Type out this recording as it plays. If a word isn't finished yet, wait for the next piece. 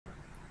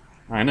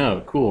I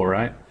know, cool,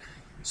 right?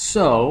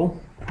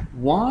 So,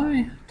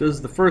 why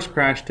does the first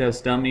crash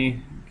test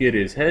dummy get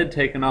his head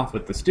taken off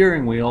with the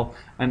steering wheel,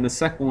 and the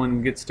second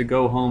one gets to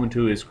go home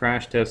to his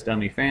crash test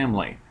dummy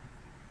family?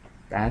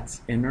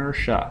 That's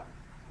inertia.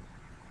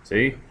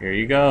 See, here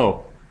you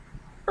go.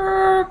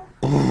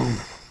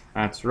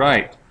 That's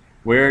right.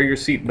 Wear your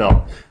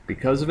seatbelt.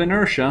 Because of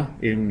inertia,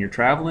 when you're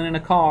traveling in a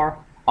car,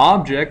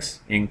 objects,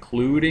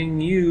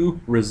 including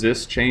you,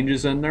 resist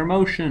changes in their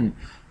motion.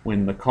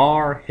 When the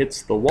car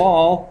hits the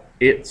wall,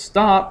 it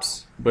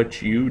stops,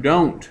 but you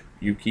don't.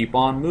 You keep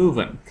on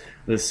moving.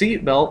 The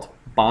seatbelt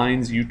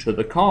binds you to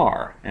the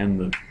car, and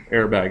the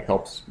airbag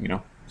helps,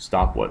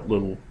 stop what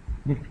little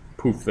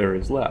poof there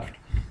is left.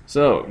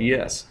 So,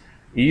 yes,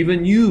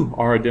 even you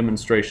are a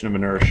demonstration of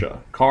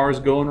inertia. Cars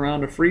going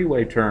around a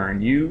freeway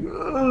turn,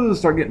 you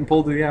start getting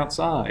pulled to the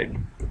outside.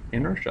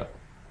 Inertia.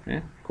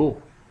 Yeah,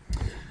 cool.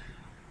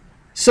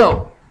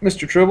 So,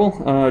 Mr.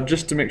 Tribble,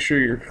 just to make sure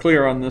you're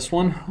clear on this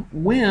one,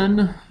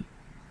 when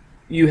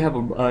you have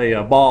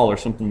a ball or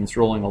something that's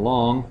rolling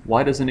along,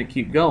 why doesn't it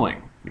keep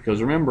going?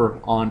 Because remember,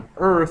 on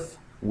Earth,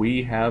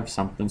 we have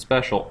something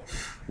special.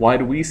 Why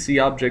do we see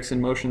objects in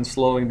motion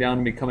slowing down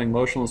and becoming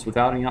motionless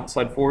without any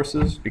outside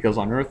forces? Because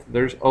on Earth,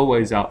 there's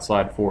always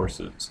outside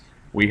forces.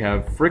 We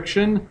have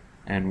friction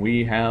and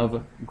we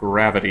have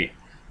gravity.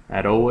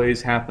 That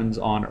always happens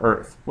on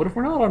Earth. What if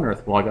we're not on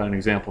Earth? Well, I got an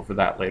example for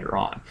that later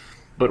on.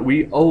 But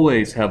we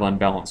always have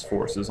unbalanced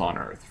forces on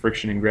Earth,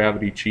 friction and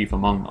gravity chief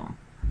among them.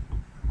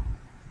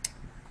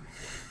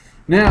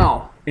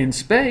 Now, in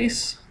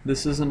space,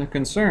 this isn't a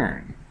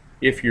concern.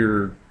 If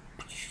you're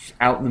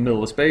out in the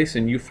middle of space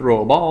and you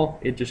throw a ball,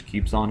 it just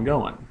keeps on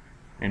going.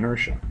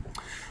 Inertia.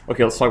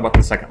 Okay, let's talk about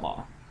the second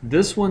law.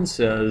 This one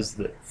says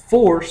that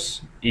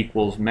force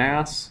equals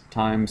mass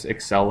times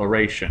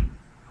acceleration.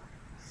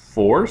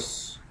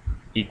 Force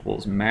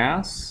equals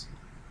mass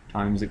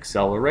times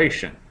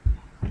acceleration.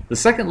 The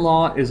second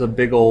law is a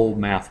big old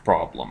math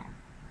problem.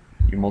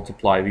 You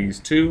multiply these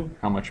two,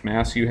 how much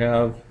mass you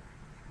have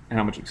and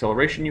how much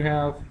acceleration you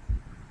have,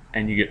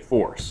 and you get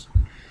force.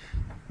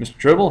 Mr.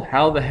 Tribble,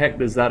 how the heck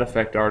does that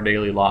affect our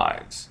daily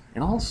lives?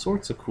 In all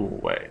sorts of cool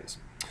ways.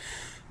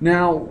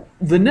 Now,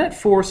 the net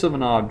force of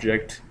an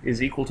object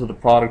is equal to the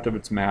product of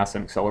its mass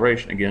and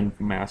acceleration. Again,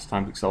 mass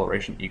times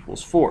acceleration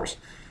equals force.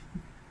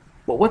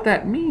 But what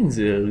that means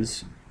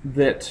is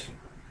that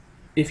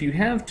if you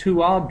have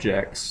two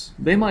objects,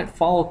 they might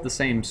fall at the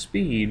same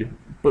speed,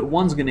 but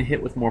one's going to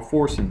hit with more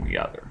force than the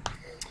other.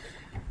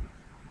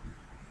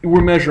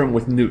 We're measuring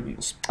with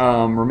newtons.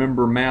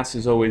 Remember, mass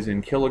is always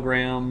in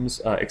kilograms,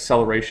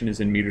 acceleration is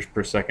in meters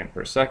per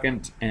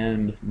second,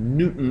 and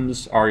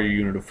newtons are your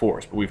unit of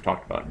force, but we've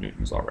talked about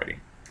newtons already.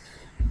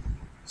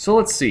 So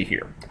let's see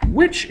here.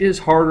 Which is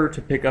harder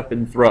to pick up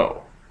and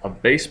throw, a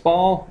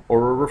baseball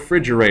or a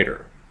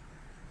refrigerator?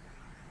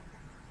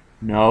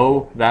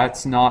 No,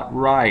 that's not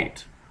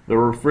right. The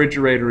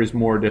refrigerator is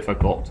more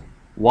difficult.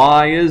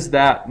 Why is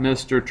that,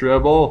 Mr.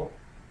 Tribble?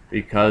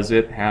 Because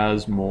it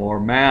has more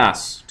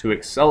mass. To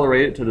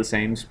accelerate it to the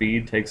same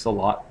speed takes a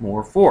lot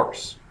more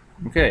force.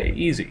 Okay,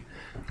 easy.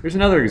 Here's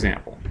another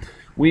example.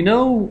 We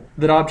know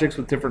that objects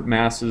with different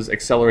masses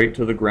accelerate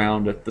to the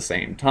ground at the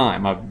same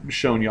time. I've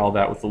shown you all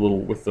that with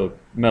the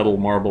metal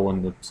marble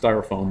and the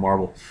styrofoam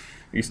marble.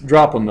 You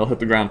drop them, they'll hit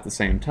the ground at the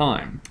same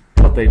time.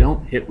 But they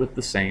don't hit with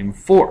the same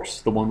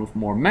force. The one with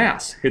more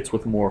mass hits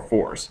with more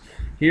force.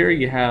 Here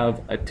you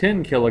have a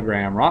 10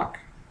 kilogram rock,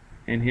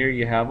 and here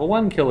you have a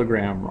 1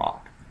 kilogram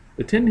rock.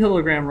 The 10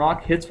 kilogram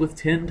rock hits with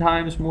 10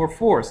 times more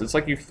force. It's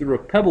like you threw a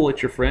pebble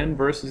at your friend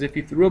versus if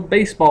you threw a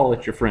baseball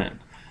at your friend.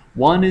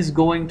 One is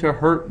going to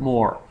hurt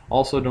more.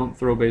 Also, don't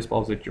throw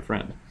baseballs at your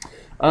friend.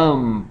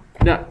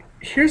 Now,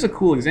 here's a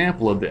cool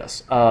example of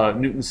this.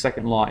 Newton's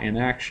second law in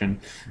action.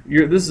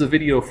 This is a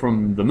video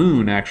from the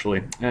moon,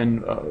 actually,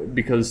 and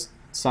because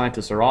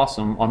scientists are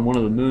awesome, on one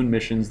of the moon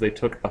missions they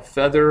took a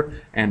feather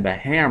and a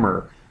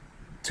hammer,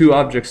 two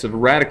objects of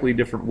radically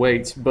different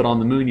weights, but on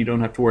the moon you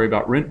don't have to worry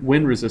about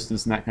wind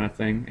resistance and that kind of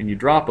thing, and you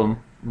drop them,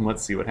 and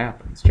let's see what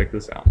happens. Check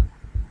this out.